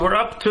We're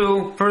up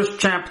to first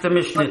chapter,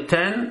 Mishnah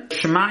 10.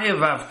 Shemaya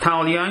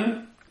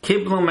v'avtalyon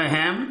kiblu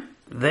mehem.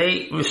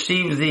 They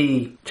received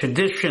the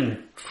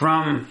tradition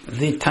from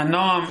the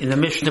Tanoim in the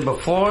Mishnah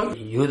before,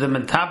 Yehuda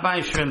ben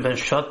Tabai, Shrim ben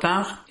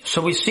Shotach.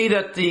 So we see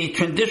that the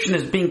tradition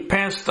is being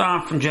passed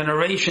on from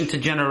generation to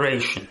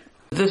generation.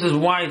 This is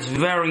why it's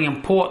very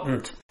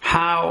important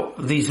how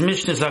these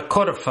Mishnahs are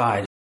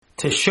codified,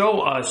 to show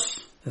us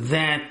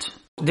that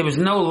there was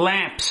no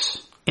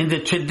lapse in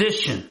the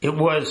tradition. It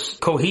was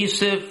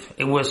cohesive,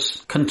 it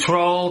was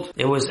controlled,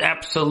 it was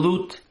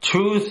absolute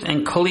truth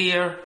and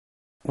clear.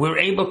 We're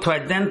able to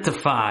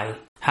identify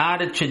how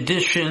the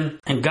tradition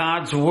and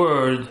God's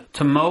word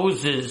to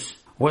Moses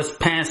was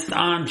passed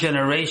on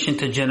generation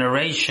to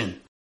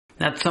generation.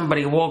 Not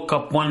somebody woke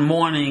up one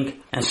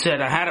morning and said,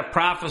 I had a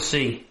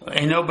prophecy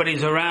and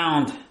nobody's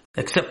around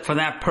except for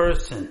that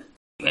person.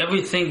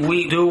 Everything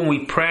we do and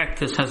we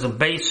practice has a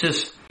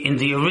basis in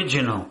the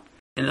original.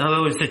 In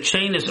other words, the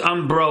chain is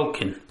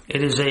unbroken.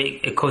 It is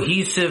a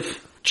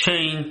cohesive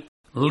chain,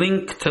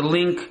 link to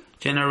link,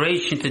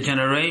 generation to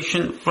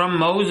generation, from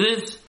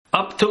Moses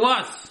up to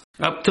us.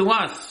 Up to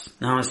us.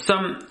 Now in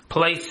some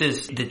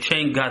places the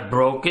chain got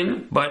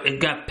broken, but it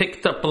got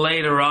picked up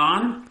later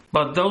on.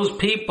 But those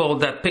people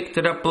that picked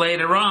it up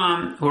later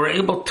on were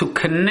able to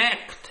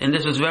connect, and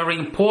this is very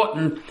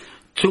important,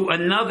 to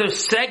another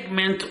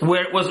segment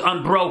where it was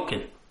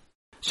unbroken.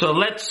 So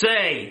let's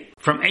say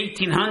from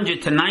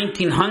 1800 to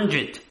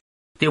 1900,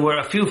 there were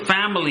a few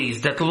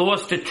families that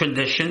lost the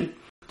tradition.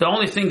 The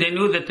only thing they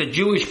knew that the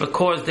Jewish,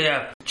 because they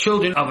are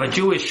children of a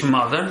Jewish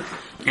mother,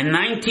 in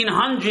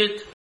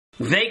 1900,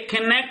 they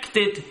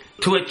connected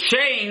to a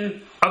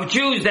chain of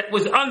Jews that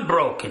was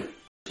unbroken.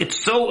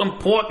 It's so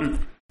important.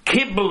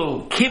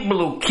 Kiblu,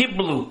 kiblu,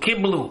 kiblu,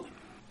 kiblu.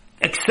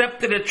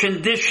 Accepted a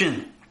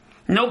tradition.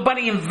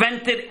 Nobody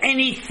invented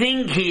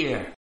anything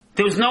here.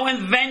 There was no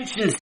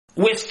inventions.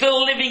 We're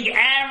still living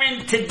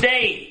Aaron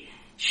today.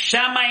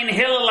 Shammai and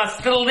Hillel are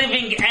still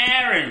living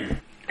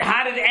Aaron.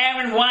 How did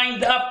Aaron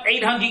wind up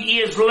 800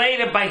 years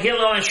later by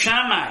Hillel and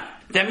Shammai?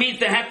 That means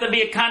there had to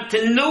be a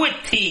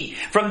continuity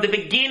from the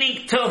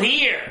beginning till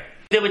here.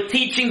 They were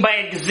teaching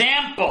by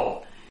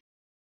example.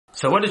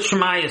 So what did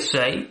Shemaiah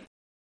say?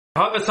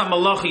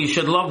 You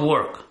should love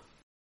work.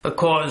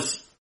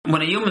 Because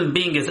when a human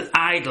being is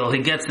idle,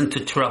 he gets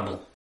into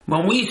trouble.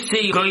 When we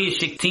see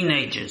Goyish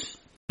teenagers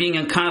being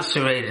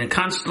incarcerated and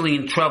constantly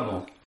in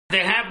trouble,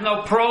 they have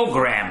no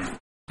program.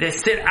 They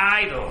sit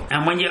idle.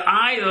 And when you're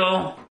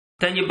idle,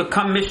 then you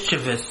become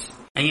mischievous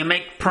and you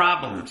make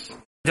problems.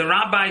 The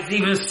rabbis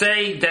even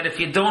say that if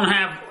you don't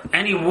have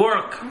any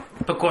work,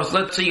 because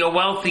let's say you're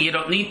wealthy, you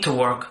don't need to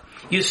work,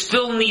 you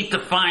still need to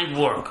find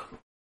work.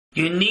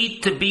 You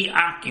need to be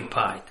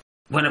occupied.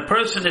 When a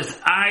person is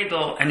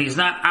idle and he's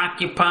not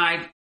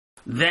occupied,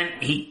 then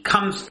he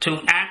comes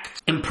to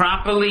act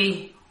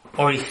improperly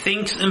or he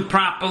thinks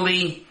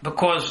improperly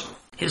because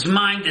his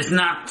mind is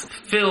not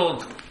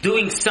filled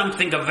doing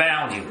something of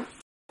value.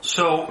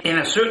 So in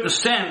a certain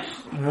sense,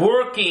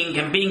 working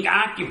and being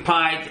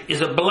occupied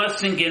is a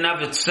blessing in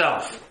of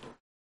itself.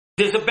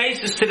 There's a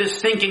basis to this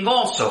thinking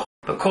also,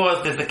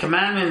 because there's the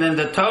commandment in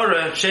the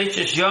Torah,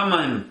 Sheishes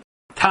Yomim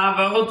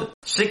Tavod,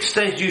 6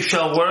 days you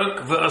shall work,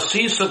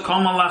 V'asisu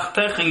kol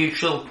malachtech, and you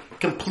shall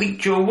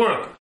complete your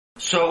work.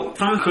 So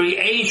from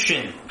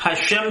creation,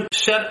 Hashem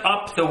set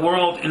up the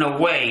world in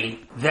a way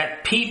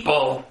that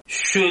people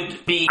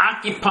should be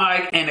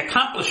occupied and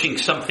accomplishing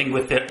something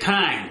with their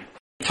time.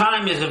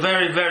 Time is a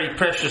very, very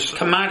precious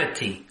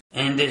commodity,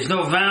 and there's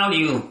no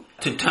value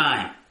to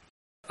time.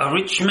 A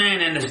rich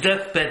man on his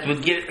deathbed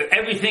would give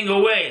everything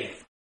away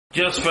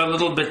just for a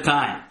little bit of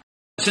time.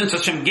 Since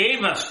Hashem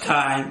gave us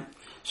time,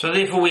 so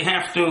therefore we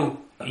have to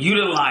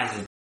utilize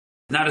it.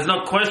 Now there's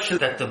no question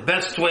that the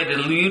best way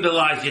to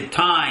utilize your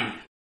time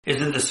is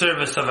in the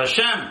service of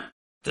Hashem,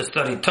 to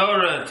study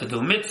Torah, to do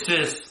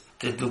mitzvahs,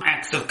 to do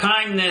acts of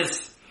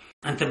kindness,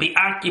 and to be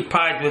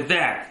occupied with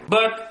that.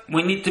 But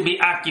we need to be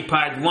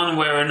occupied one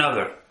way or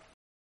another.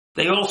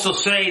 They also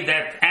say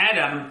that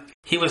Adam,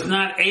 he was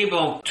not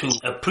able to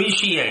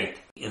appreciate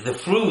the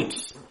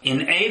fruits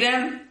in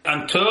Eden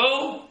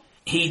until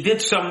he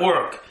did some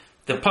work.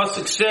 The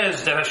pasuk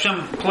says that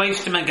Hashem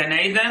placed him in Gan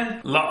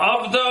Eden,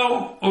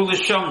 la'avdo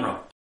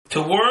u'l'shomro,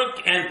 to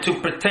work and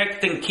to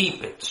protect and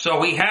keep it.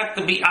 So he had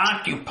to be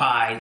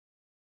occupied.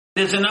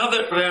 There's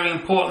another very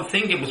important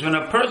thing, because when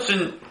a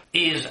person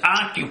is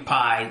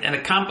occupied and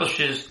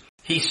accomplishes,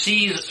 he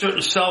sees a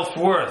certain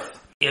self-worth.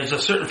 There's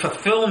a certain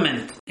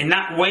fulfillment in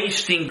not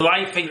wasting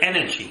life and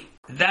energy.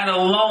 That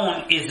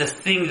alone is the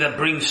thing that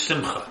brings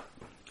simcha,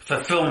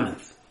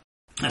 fulfillment.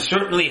 And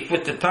certainly if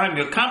with the time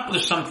you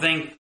accomplish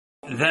something,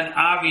 then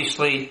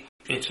obviously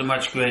it's a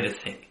much greater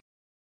thing.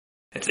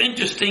 It's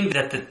interesting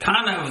that the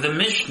Tana of the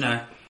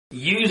Mishnah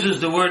uses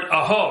the word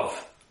ahov,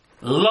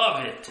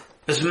 love it.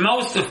 Because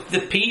most of the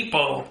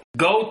people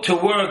go to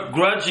work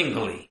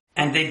grudgingly,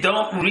 and they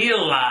don't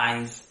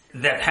realize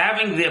that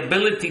having the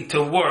ability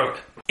to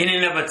work in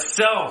and of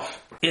itself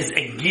is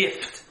a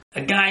gift.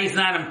 A guy is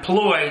not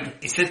employed,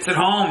 he sits at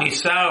home, he's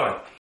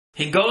sour.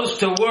 He goes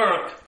to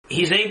work,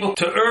 he's able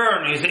to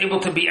earn, he's able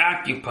to be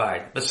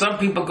occupied. But some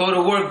people go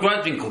to work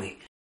grudgingly.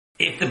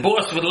 If the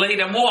boss would lay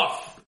them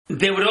off,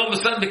 they would all of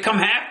a sudden become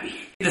happy.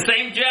 The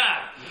same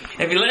job.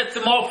 If he lets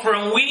them off for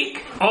a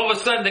week, all of a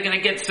sudden they're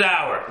going to get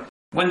sour.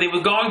 When they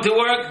were going to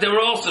work, they were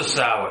also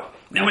sour.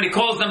 Then when he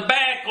calls them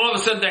back, all of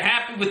a sudden they're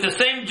happy with the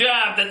same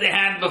job that they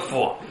had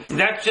before.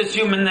 That's just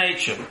human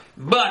nature.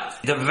 But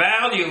the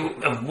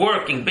value of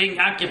working, being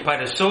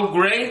occupied is so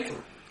great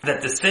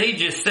that the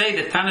sages say,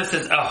 the Tana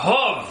says,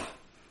 ahov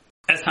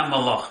es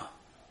hamalacha.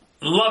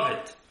 Love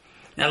it.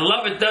 Now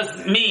love it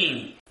doesn't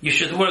mean you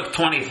should work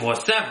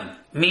 24/7.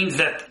 It means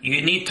that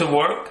you need to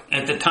work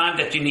at the time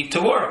that you need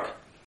to work.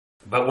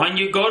 But when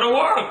you go to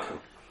work,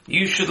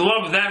 you should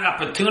love that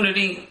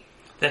opportunity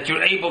that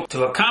you're able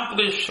to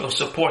accomplish or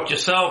support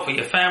yourself or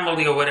your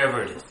family or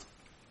whatever it is.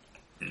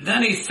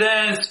 Then he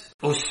says,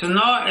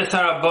 Usna es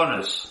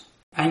harabonos.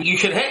 And you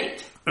should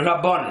hate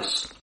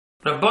rabbonos.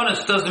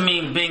 Rabbonos doesn't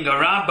mean being a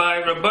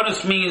rabbi.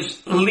 Rabbonos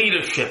means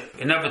leadership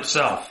in of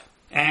itself.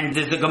 And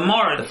there's a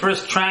Gemara, the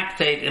first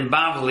tractate in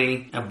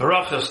Bavli, a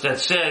Brachos, that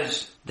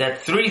says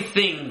that 3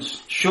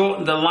 things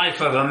shorten the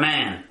life of a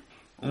man.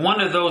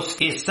 One of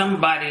those is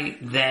somebody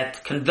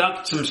that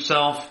conducts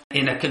himself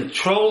in a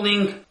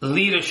controlling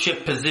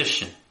leadership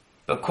position.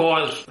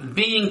 Because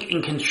being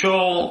in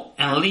control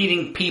and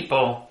leading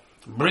people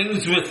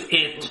brings with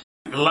it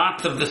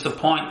lots of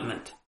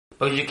disappointment.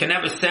 Because you can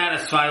never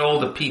satisfy all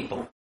the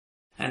people.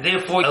 And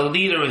therefore a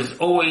leader is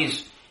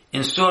always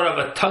in sort of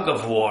a tug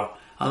of war,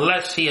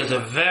 unless he has a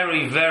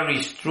very,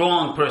 very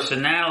strong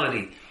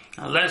personality,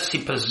 unless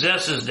he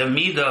possesses the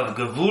midah of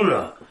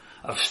gevura,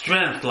 of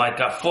strength, like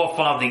our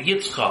forefather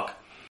Yitzchak.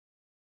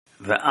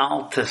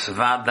 Ve'al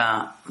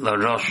tesvada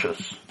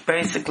l'roshos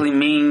basically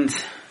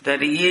means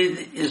that he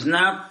is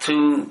not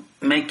to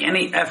make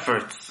any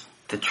efforts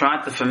to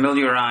try to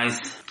familiarize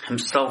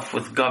himself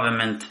with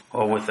government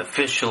or with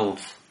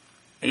officials.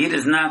 He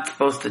is not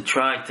supposed to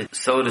try to,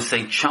 so to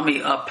say,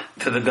 chummy up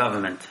to the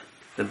government.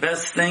 The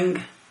best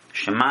thing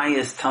Shemaiah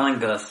is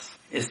telling us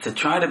is to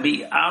try to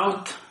be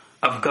out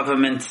of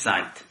government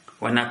sight.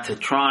 We're not to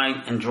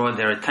try and draw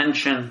their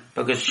attention,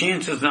 because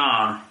chances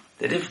are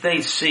that if they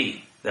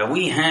see that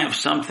we have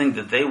something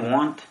that they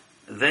want,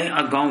 they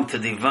are going to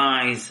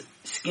devise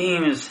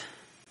schemes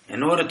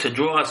in order to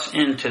draw us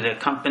into their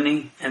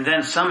company, and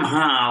then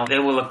somehow they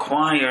will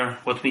acquire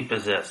what we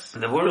possess.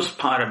 The worst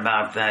part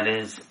about that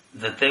is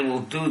that they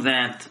will do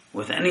that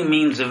with any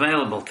means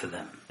available to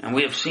them. And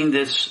we have seen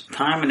this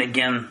time and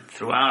again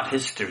throughout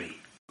history.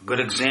 A good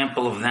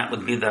example of that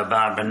would be the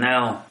Abar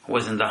Banel, who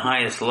was in the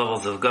highest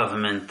levels of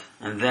government,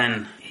 and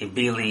then he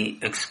barely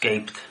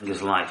escaped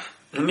his life.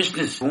 The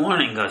Mishnah is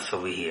warning us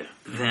over here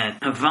that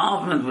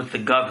involvement with the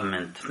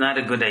government is not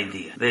a good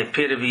idea. They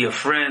appear to be your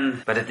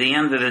friend, but at the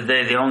end of the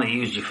day, they only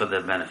use you for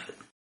their benefit.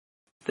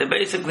 They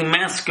basically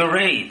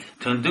masquerade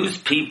to induce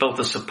people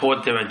to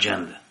support their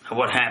agenda. And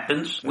what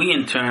happens? We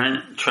in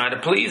turn try to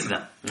please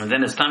them. And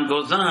then as time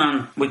goes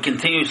on, we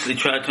continuously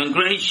try to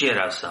ingratiate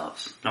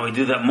ourselves. And we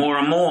do that more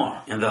and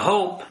more in the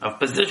hope of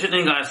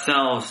positioning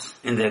ourselves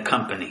in their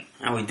company.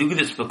 And we do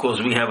this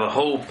because we have a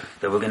hope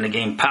that we're going to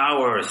gain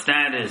power or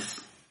status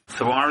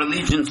through our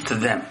allegiance to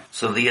them.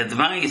 So the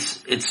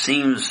advice, it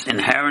seems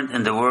inherent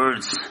in the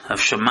words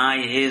of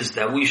Shemaiah, is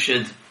that we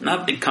should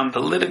not become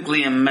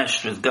politically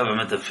enmeshed with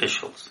government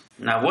officials.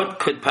 Now what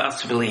could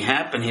possibly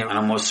happen here on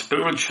a more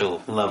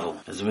spiritual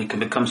level is we can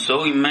become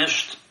so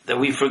enmeshed that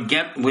we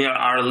forget where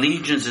our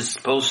allegiance is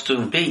supposed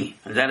to be.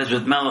 And that is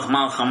with Melech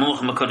Malch HaMelech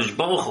HaKadosh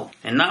Baruch Hu,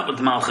 and not with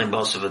Malchei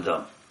Bosei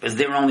V'Dam. Because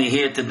they're only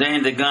here today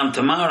and they're gone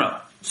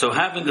tomorrow. So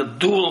having a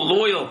dual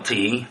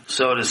loyalty,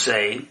 so to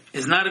say,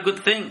 is not a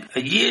good thing.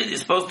 A Yid is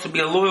supposed to be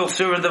a loyal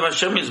servant of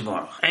Hashem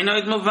Yisbarach.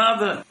 Einoid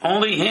Muvada.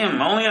 Only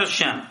Him, only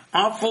Hashem.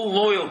 Our full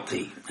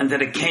loyalty and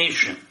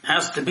dedication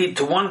has to be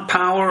to one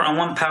power and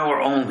one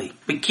power only.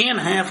 We can't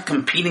have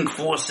competing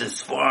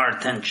forces for our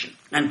attention.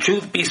 And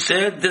truth be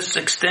said, this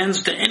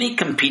extends to any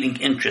competing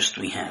interest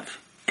we have.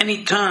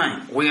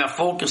 Anytime we are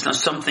focused on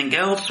something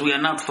else, we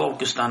are not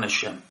focused on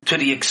Hashem. To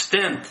the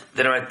extent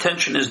that our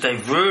attention is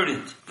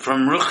diverted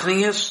from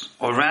Ruchnius,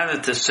 or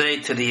rather to say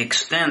to the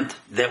extent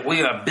that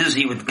we are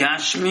busy with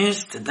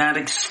Gashmis, to that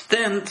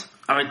extent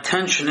our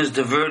attention is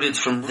diverted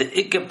from the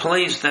Ikka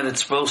place that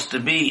it's supposed to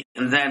be,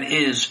 and that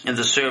is in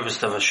the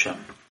service of Hashem.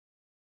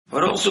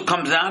 What also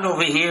comes out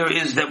over here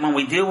is that when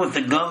we deal with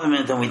the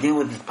government and we deal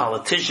with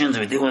politicians,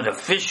 we deal with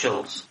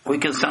officials, we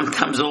can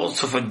sometimes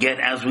also forget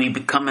as we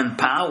become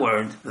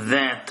empowered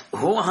that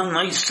Hu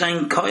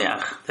HaNosein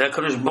Koyach, that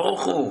HaKadosh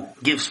Baruch Hu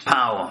gives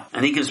power.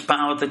 And He gives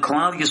power to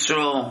Klal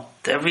Yisrael,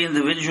 to every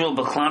individual,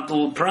 B'chlat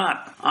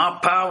U'Prat. Our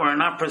power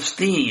and our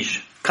prestige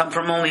come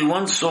from only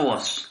one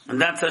source, and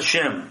that's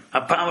Hashem.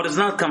 Our power does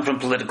not come from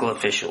political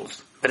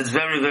officials. But it's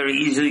very, very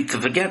easy to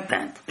forget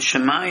that.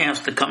 Shemaiah has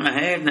to come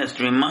ahead and has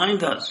to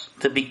remind us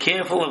to be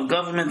careful of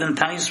government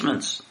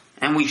enticements.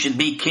 And we should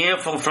be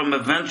careful from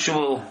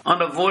eventual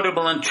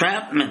unavoidable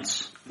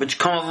entrapments which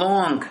come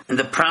along in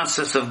the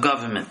process of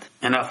government.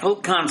 And our full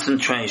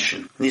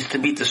concentration needs to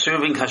be to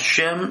serving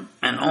Hashem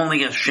and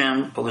only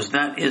Hashem, because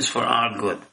that is for our good.